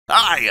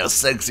Hiya,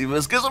 sexy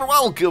whiskers, and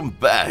welcome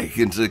back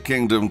into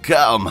Kingdom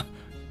Come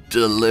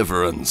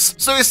Deliverance.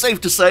 So it's safe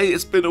to say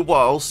it's been a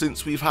while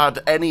since we've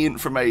had any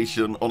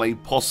information on a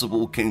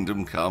possible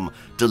Kingdom Come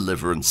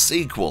Deliverance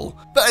sequel.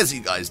 But as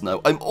you guys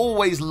know, I'm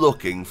always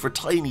looking for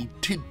tiny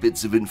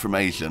tidbits of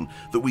information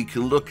that we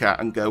can look at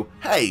and go,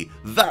 hey,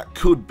 that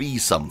could be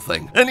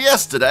something. And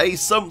yesterday,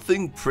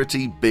 something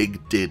pretty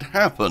big did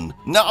happen.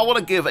 Now, I want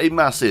to give a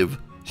massive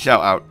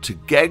shout out to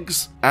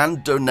Geggs and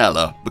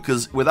Donella,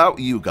 because without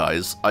you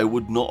guys, I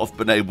would not have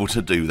been able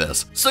to do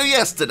this. So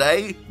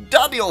yesterday,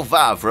 Daniel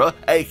Vavra,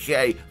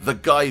 aka the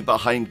guy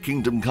behind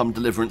Kingdom Come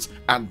Deliverance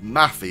and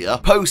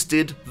Mafia,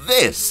 posted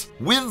this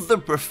with the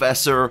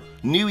Professor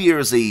New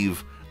Year's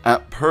Eve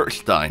at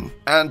Perchstein,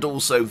 and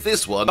also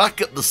this one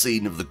back at the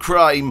scene of the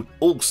crime,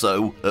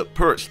 also at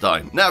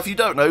Perchstein. Now, if you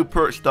don't know,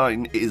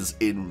 Perchstein is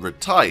in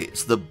Ratai.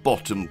 It's the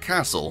bottom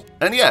castle,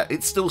 and yeah,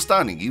 it's still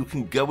standing. You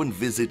can go and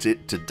visit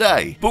it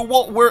today. But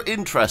what we're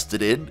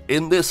interested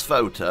in this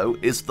photo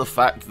is the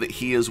fact that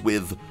he is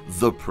with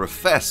the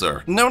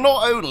Professor. Now,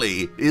 not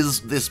only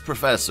is this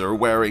Professor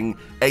wearing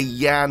a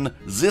Jan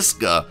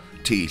Zizka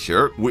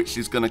t-shirt, which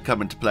is going to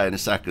come into play in a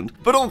second,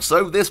 but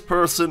also this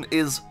person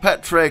is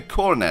Petre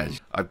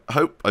Cornej. I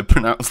hope I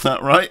pronounced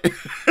that right.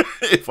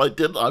 If I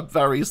didn't, I'm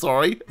very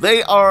sorry.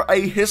 They are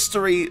a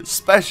history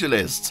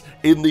specialist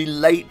in the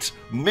late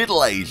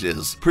Middle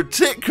Ages,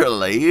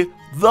 particularly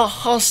the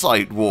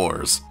Hussite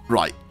Wars.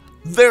 Right.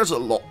 There's a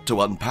lot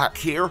to unpack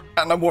here,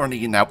 and I'm warning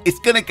you now,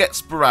 it's gonna get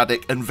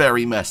sporadic and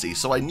very messy,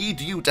 so I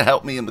need you to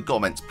help me in the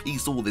comments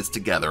piece all this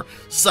together.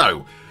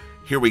 So,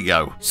 here we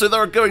go. So there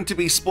are going to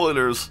be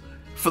spoilers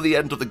for the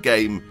end of the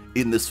game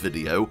in this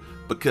video,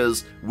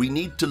 because we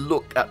need to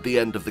look at the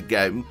end of the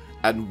game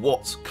and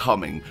what's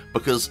coming,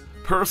 because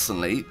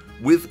personally,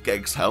 with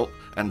Geg's help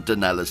and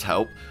Danella's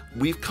help,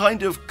 we've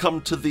kind of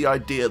come to the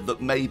idea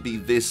that maybe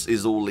this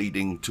is all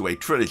leading to a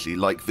trilogy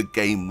like the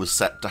game was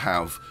set to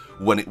have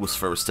when it was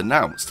first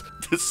announced.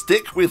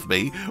 Stick with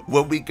me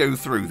when we go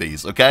through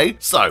these, okay?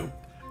 So,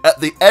 at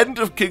the end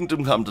of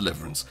Kingdom Come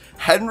Deliverance,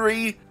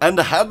 Henry and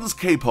Hans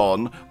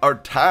Capon are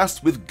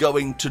tasked with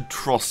going to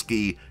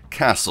Trotsky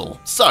Castle.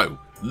 So,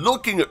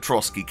 looking at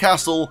Trotsky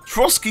Castle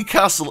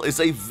is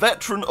a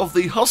veteran of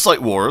the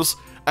Hussite Wars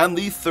and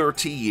the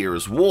 30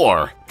 Years'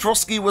 War.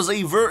 Trotsky was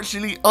a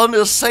virtually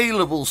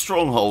unassailable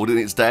stronghold in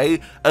its day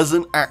as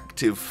an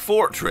active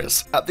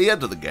fortress. At the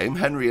end of the game,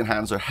 Henry and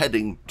Hans are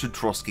heading to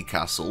Trotsky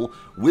Castle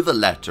with a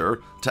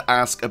letter to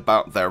ask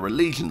about their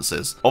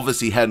allegiances.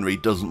 Obviously, Henry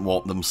doesn't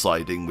want them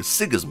siding with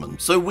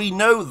Sigismund, so we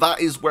know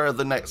that is where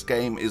the next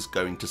game is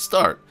going to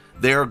start.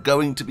 They're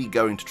going to be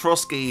going to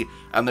Trotsky,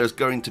 and there's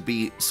going to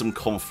be some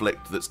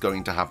conflict that's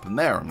going to happen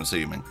there, I'm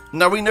assuming.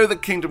 Now, we know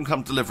that Kingdom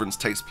Come Deliverance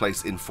takes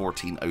place in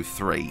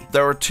 1403.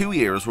 There are 2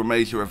 years where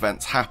major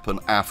events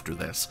happen after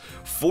this.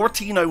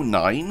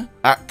 1409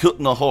 at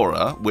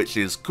Kutnahora, which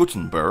is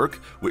Kuttenberg,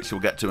 which we'll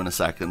get to in a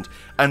second,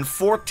 and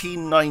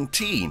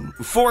 1419.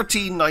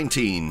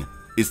 1419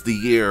 is the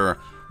year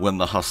when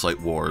the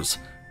Hussite Wars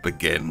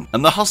begin.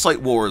 And the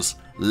Hussite Wars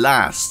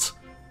last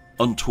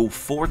until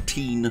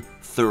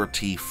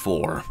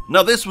 1434.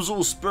 Now, this was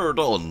all spurred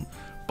on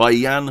by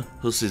Jan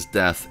Hus's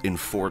death in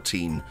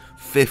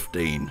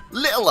 1415.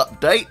 Little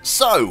update.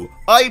 So,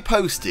 I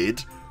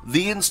posted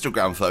the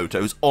Instagram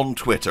photos on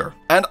Twitter,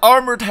 and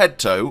Armored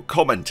Headtoe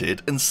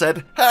commented and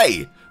said,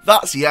 hey,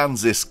 that's Jan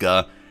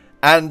Zizka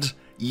and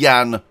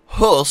Jan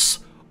Hus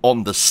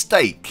on the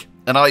stake.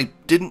 And I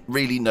didn't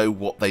really know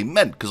what they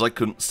meant because I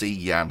couldn't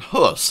see Jan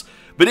Hus.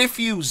 But if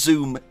you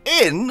zoom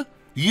in,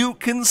 you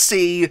can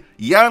see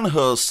Jan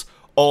Hus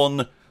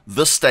on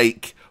the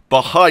stake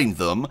behind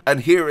them,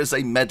 and here is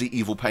a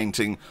medieval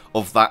painting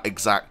of that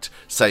exact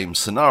same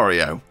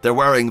scenario. They're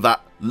wearing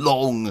that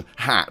long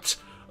hat,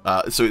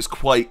 so it's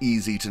quite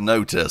easy to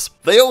notice.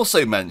 They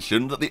also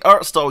mentioned that the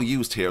art style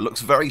used here looks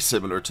very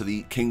similar to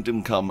the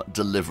Kingdom Come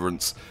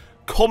Deliverance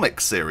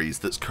comic series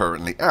that's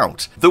currently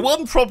out. The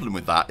one problem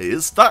with that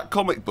is that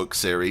comic book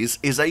series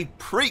is a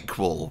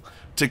prequel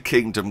to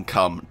Kingdom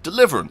Come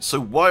Deliverance,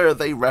 so why are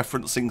they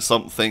referencing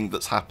something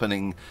that's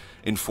happening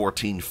in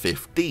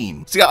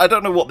 1415? So yeah, I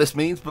don't know what this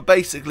means, but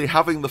basically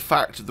having the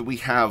fact that we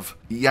have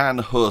Jan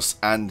Hus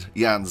and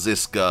Jan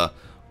Zizka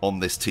on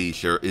this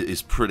t-shirt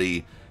is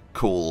pretty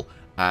cool,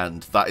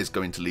 and that is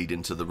going to lead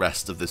into the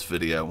rest of this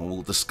video, and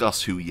we'll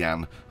discuss who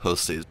Jan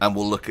Hus is, and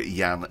we'll look at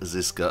Jan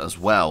Zizka as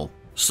well.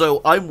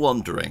 So I'm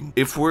wondering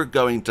if we're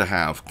going to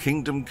have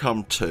Kingdom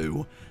Come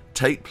 2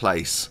 take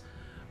place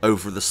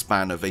over the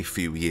span of a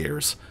few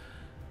years.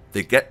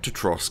 They get to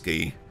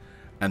Trotsky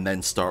and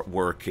then start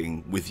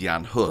working with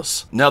Jan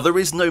Hus. Now, there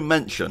is no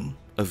mention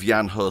of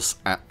Jan Hus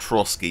at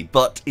Trotsky,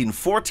 but in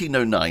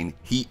 1409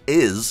 he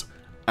is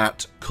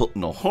at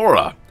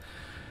Kutnahora,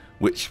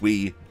 which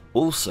we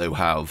also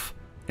have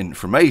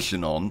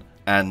information on,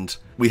 and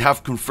we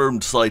have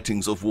confirmed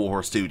sightings of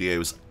Warhorse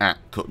Studios at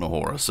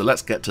Kutnahora, so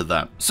let's get to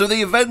that. So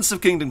the events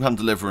of Kingdom Come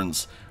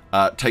Deliverance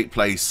take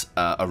place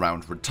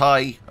around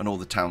Ratai and all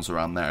the towns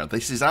around there.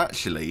 This is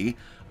actually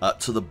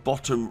to the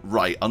bottom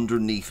right,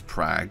 underneath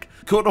Prague.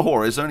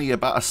 Kutna is only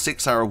about a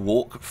 6-hour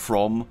walk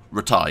from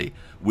Ratai,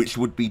 which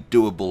would be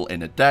doable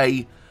in a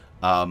day.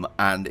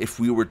 And if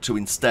we were to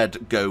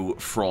instead go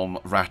from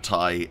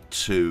Ratai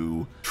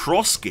to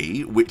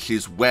Trotsky, which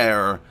is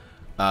where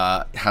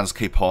Hans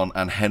Capon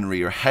and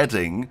Henry are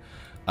heading,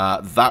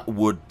 that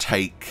would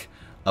take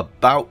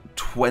about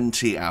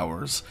 20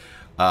 hours.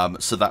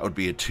 So that would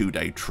be a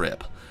 2-day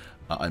trip,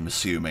 I'm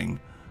assuming,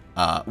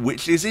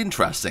 which is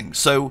interesting.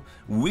 So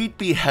we'd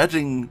be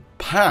heading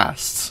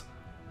past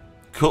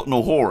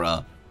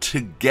Kutna to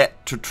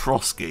get to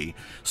Trotsky.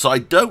 So I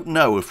don't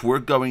know if we're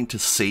going to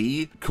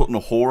see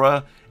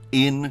Kutna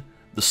in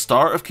the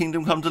start of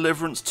Kingdom Come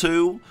Deliverance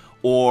 2,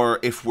 or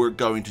if we're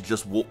going to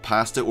just walk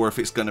past it, or if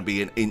it's going to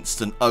be an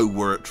instant, oh,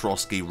 we're at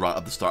Trotsky right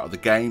at the start of the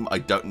game. I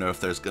don't know if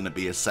there's going to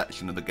be a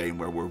section of the game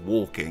where we're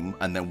walking,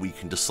 and then we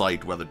can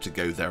decide whether to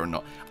go there or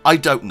not. I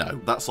don't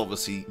know. That's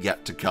obviously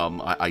yet to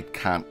come. I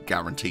can't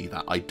guarantee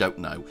that. I don't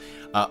know.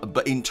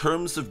 But in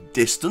terms of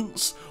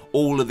distance,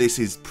 all of this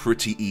is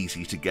pretty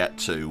easy to get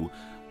to,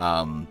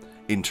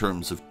 in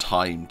terms of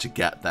time to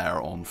get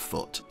there on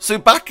foot. So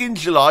back in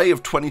July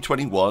of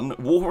 2021,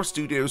 Warhorse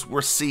Studios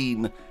were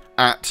seen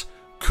at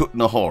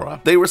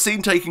Kutna. They were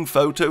seen taking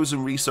photos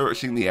and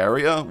researching the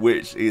area,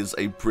 which is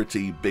a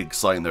pretty big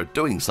sign they're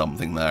doing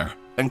something there.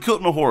 And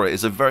Kutna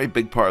is a very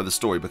big part of the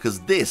story, because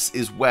this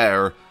is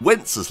where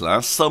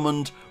Wenceslas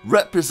summoned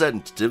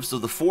representatives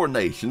of the 4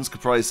 nations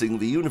comprising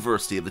the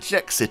University of the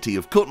Czech city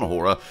of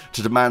Kutna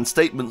to demand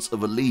statements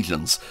of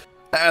allegiance.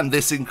 And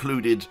this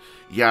included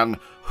Jan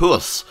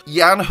Hus.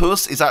 Jan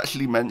Hus is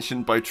actually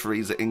mentioned by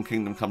Teresa in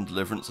Kingdom Come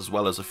Deliverance, as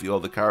well as a few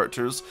other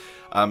characters.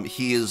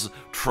 He is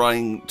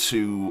trying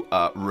to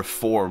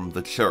reform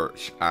the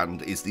church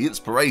and is the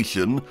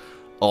inspiration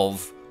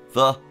of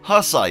the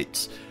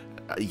Hussites.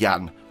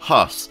 Jan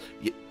Hus.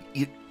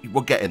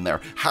 We'll get in there.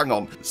 Hang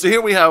on. So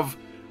here we have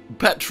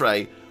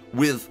Petre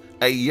with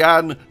a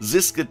Jan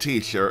Zizka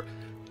t-shirt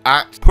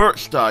at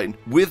Perchstein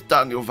with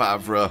Daniel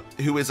Vavra,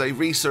 who is a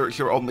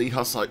researcher on the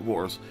Hussite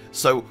Wars.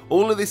 So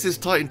all of this is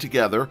tying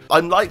together.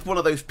 I'm like one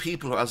of those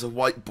people who has a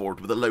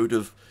whiteboard with a load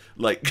of,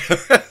 like,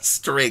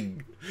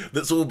 string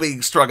that's all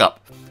being strung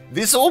up.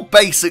 This all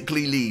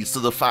basically leads to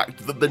the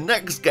fact that the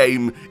next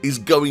game is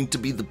going to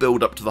be the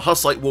build-up to the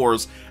Hussite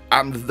Wars,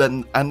 and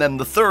then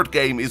the third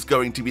game is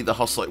going to be the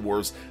Hussite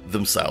Wars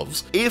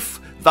themselves. If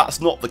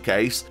that's not the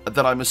case,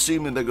 then I'm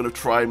assuming they're going to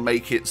try and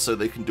make it so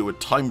they can do a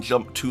time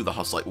jump to the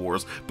Hussite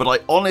Wars, but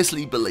I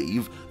honestly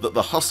believe that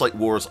the Hussite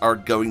Wars are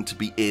going to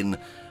be in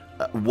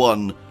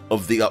one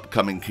of the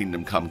upcoming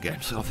Kingdom Come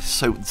games. Oh,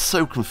 this is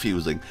so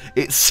confusing.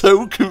 It's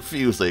so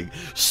confusing.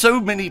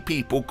 So many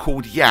people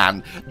called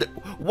Jan.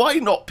 Why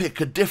not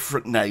pick a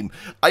different name?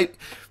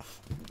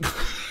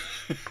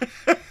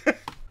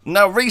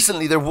 Now,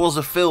 recently there was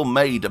a film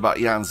made about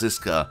Jan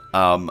Zizka,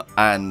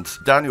 and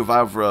Daniel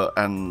Vavra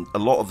and a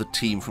lot of the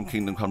team from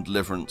Kingdom Come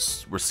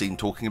Deliverance were seen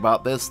talking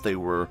about this. They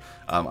were,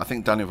 I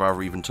think Daniel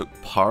Vavra even took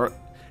part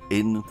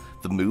in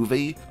the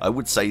movie. I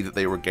would say that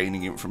they were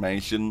gaining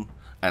information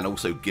and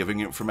also giving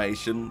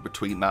information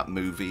between that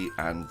movie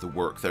and the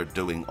work they're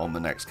doing on the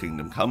next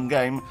Kingdom Come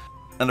game.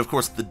 And of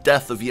course, the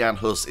death of Jan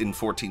Hus in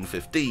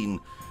 1415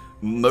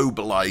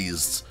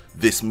 mobilized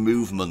this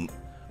movement,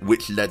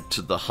 which led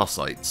to the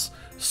Hussites.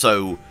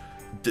 So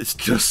there's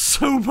just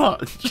so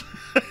much.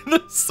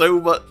 There's so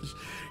much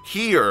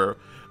here,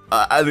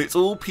 and it's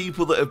all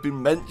people that have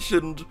been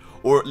mentioned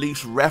or at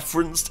least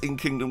referenced in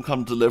Kingdom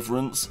Come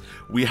Deliverance.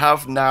 We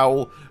have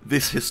now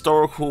this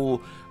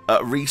historical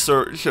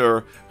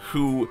researcher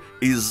who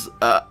is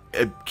a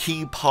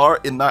key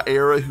part in that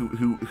era,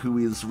 who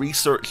is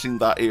researching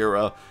that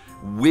era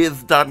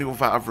with Daniel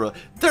Vavra.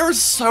 There's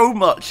so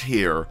much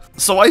here.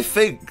 So I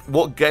think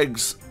what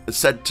Geggs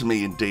said to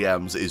me in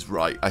DMs is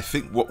right. I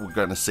think what we're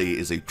going to see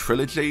is a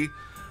trilogy.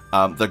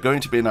 They're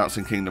going to be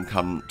announcing Kingdom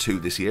Come 2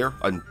 this year.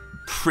 I'm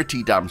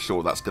pretty damn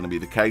sure that's going to be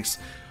the case.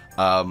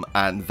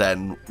 And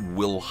then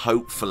we'll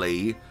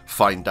hopefully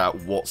find out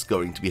what's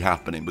going to be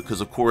happening. Because,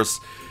 of course,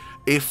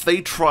 if they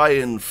try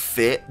and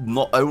fit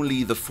not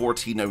only the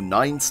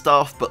 1409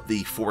 stuff, but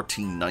the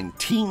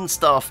 1419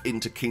 stuff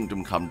into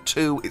Kingdom Come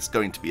 2, it's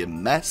going to be a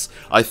mess.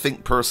 I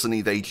think,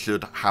 personally, they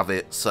should have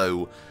it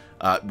so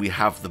we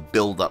have the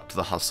build-up to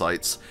the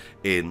Hussites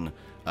in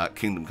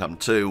Kingdom Come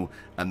 2,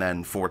 and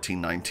then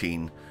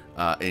 1419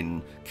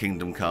 in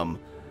Kingdom Come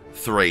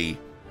 3.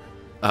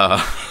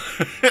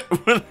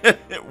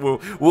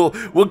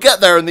 We'll get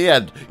there in the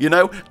end, you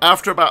know,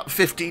 after about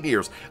 15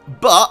 years.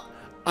 But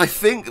I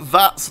think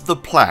that's the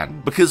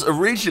plan, because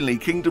originally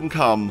Kingdom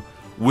Come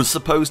was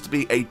supposed to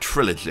be a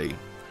trilogy,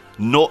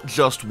 not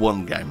just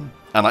one game.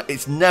 And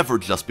it's never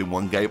just been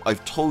one game.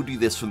 I've told you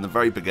this from the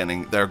very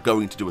beginning. They're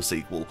going to do a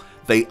sequel.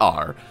 They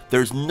are.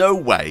 There's no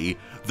way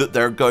that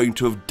they're going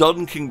to have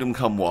done Kingdom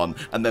Come 1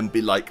 and then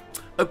be like,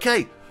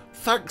 okay,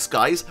 thanks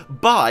guys,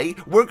 bye,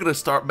 we're going to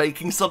start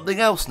making something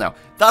else now.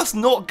 That's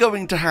not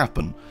going to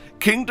happen.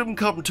 Kingdom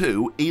Come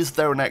 2 is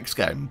their next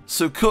game.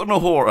 So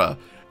Kutna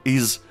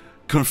is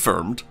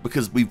confirmed,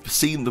 because we've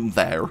seen them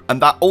there,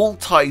 and that all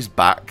ties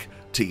back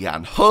to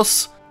Jan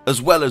Hus,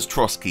 as well as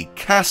Trotsky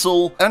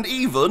Castle, and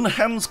even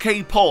Hans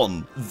K.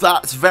 Pon.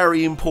 That's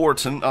very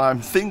important. I'm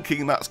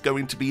thinking that's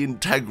going to be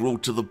integral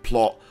to the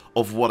plot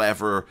of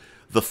whatever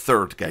the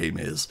third game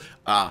is.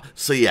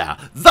 So yeah,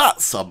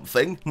 that's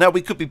something. Now,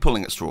 we could be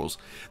pulling at straws.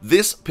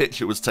 This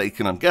picture was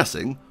taken, I'm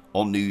guessing,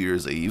 on New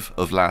Year's Eve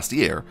of last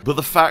year, but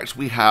the fact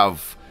we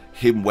have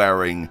him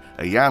wearing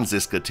a Jan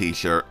Zizka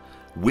t-shirt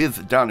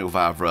with Daniel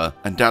Vavra,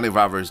 and Daniel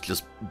Vavra has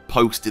just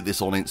posted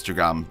this on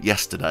Instagram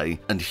yesterday,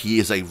 and he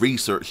is a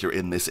researcher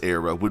in this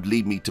era, would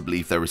lead me to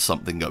believe there is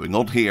something going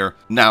on here.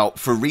 Now,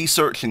 for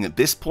researching at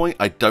this point,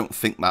 I don't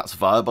think that's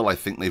viable. I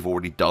think they've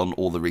already done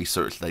all the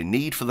research they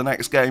need for the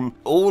next game.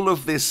 All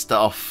of this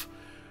stuff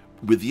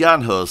with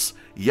Jan Hus,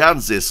 Jan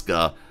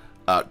Zizka,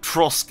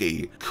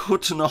 Trotsky,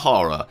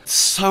 Kutanahara,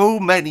 so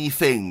many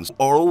things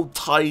are all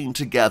tying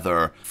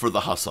together for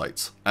the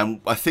Hussites. And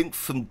I think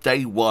from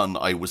day one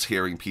I was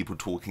hearing people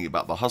talking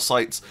about the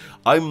Hussites.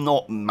 I'm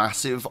not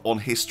massive on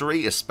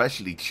history,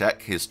 especially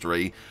Czech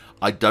history.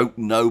 I don't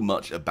know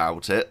much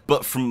about it,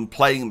 but from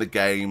playing the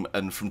game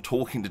and from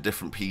talking to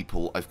different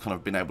people, I've kind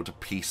of been able to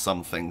piece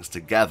some things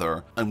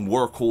together and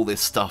work all this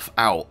stuff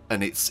out,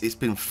 and it's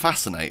been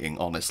fascinating,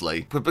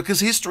 honestly. But because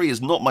history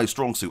is not my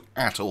strong suit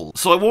at all,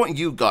 so I want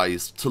you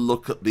guys to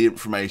look at the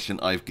information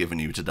I've given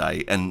you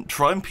today and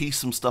try and piece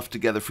some stuff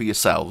together for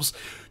yourselves.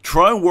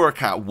 Try and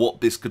work out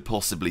what this could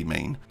possibly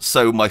mean.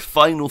 So my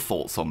final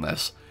thoughts on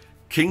this.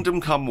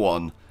 Kingdom Come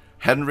 1,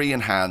 Henry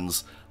and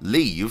Hans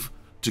leave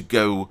to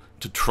go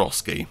to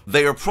Trotsky.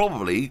 They are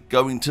probably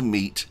going to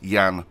meet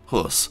Jan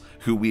Hus,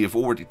 who we have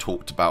already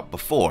talked about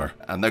before,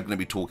 and they're going to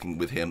be talking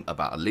with him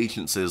about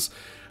allegiances,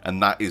 and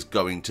that is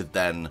going to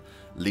then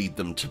lead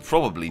them to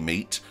probably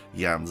meet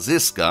Jan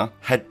Zizka,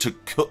 head to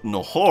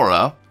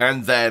Kutnohora,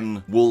 and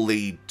then will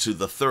lead to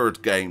the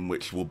third game,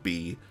 which will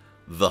be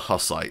the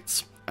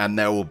Hussites. And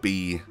there will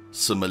be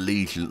some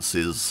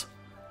allegiances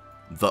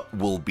that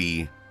will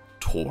be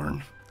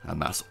torn.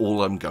 And that's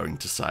all I'm going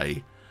to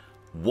say.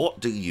 What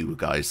do you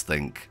guys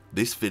think?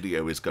 This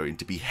video is going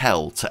to be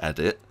hell to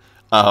edit.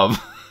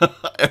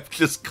 I've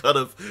just kind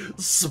of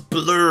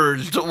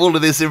splurged all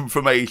of this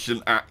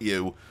information at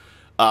you.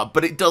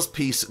 But it does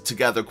piece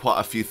together quite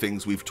a few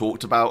things we've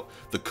talked about.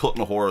 The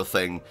Kutnohora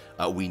thing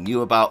we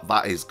knew about,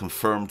 that is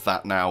confirmed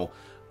that now.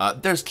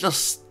 There's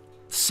just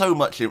so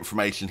much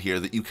information here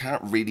that you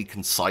can't really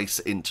concise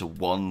into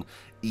one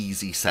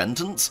easy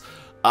sentence.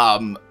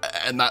 And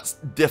that's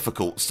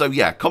difficult. So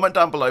yeah, comment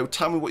down below,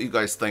 tell me what you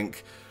guys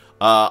think.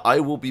 I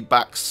will be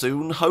back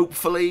soon,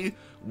 hopefully,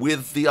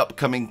 with the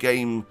upcoming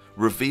game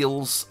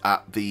reveals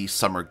at the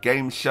Summer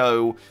Game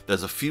Show.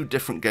 There's a few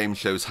different game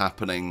shows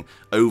happening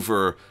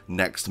over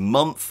next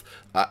month,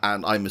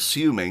 and I'm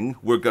assuming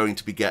we're going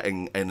to be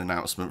getting an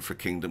announcement for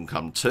Kingdom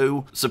Come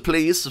 2. So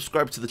please,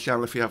 subscribe to the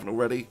channel if you haven't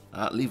already,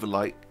 leave a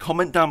like,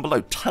 comment down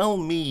below, tell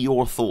me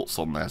your thoughts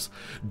on this.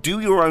 Do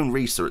your own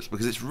research,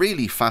 because it's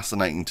really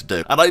fascinating to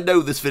do. And I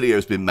know this video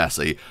has been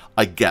messy,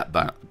 I get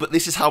that, but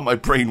this is how my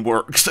brain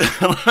works,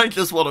 and I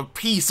just want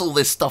to piece all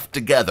this stuff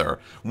together.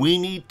 We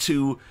need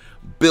to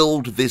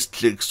build this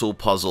jigsaw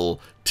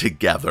puzzle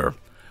together.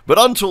 But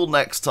until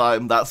next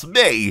time, that's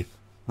me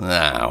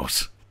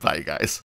out. Bye, guys.